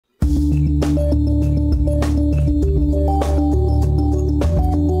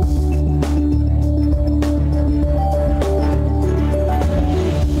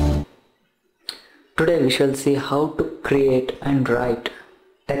shall see how to create and write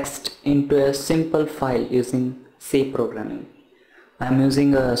text into a simple file using C programming. I am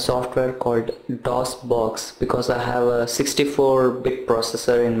using a software called DOSBox because I have a 64-bit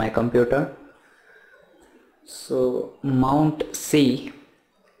processor in my computer. So mount C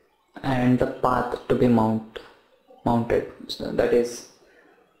and the path to be mounted. So that is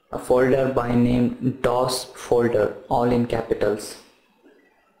a folder by name DOS folder, all in capitals.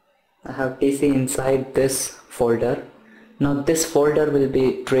 I have TC inside this folder. Now this folder will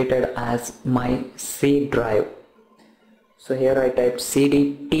be treated as my C drive. So here I type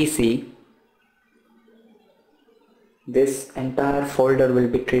cd tc. This entire folder will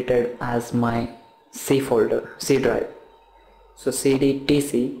be treated as my C folder, C drive. So cd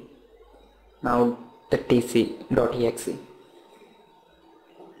tc, now the tc.exe.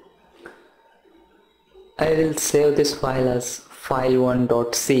 I will save this file as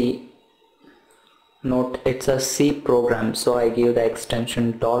file1.c. Note it's a C program, so I give the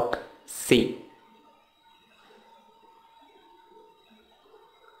extension .c.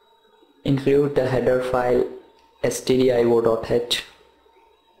 Include the header file stdio.h,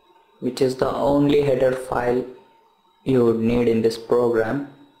 which is the only header file you would need in this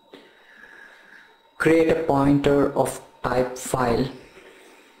program. Create a pointer of type file,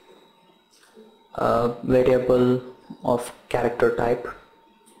 a variable of character type.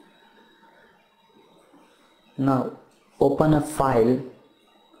 Now open a file,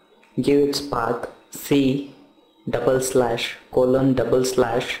 give its path C //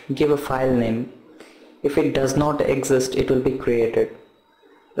 give a file name. If it does not exist, it will be created.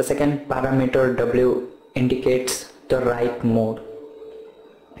 The second parameter W indicates the write mode.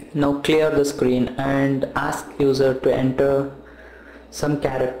 Now clear the screen and ask user to enter some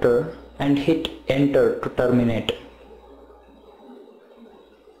character and hit enter to terminate.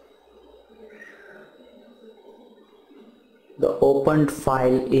 The opened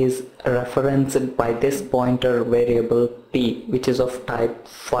file is referenced by this pointer variable p, which is of type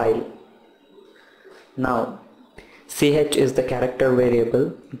file. Now ch is the character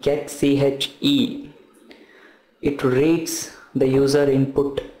variable. Get che. It reads the user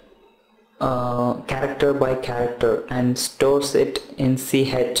input character by character and stores it in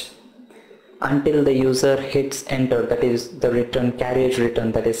ch until the user hits enter, that is the return carriage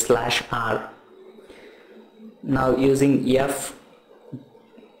return, that is /r. Now using f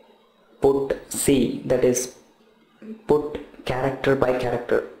put c, that is put character by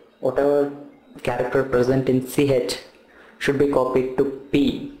character, whatever character present in ch should be copied to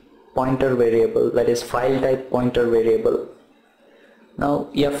p, pointer variable, that is file type pointer variable. Now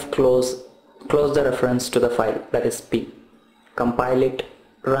f close the reference to the file, that is p. Compile it,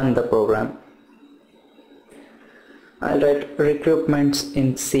 run the program. I'll write recruitments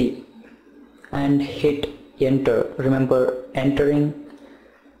in C and hit enter. Remember, entering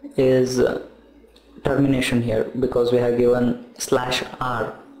is termination here because we have given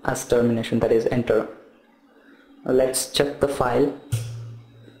 /r as termination, that is enter. Now let's check the file.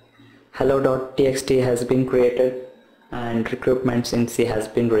 hello.txt has been created and recruitments in C has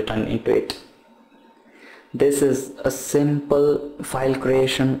been written into it. This is a simple file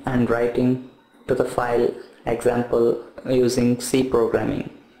creation and writing to the file example using C programming.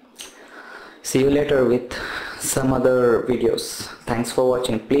 See you later with some other videos. Thanks for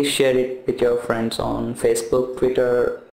watching. Please share it with your friends on Facebook, Twitter,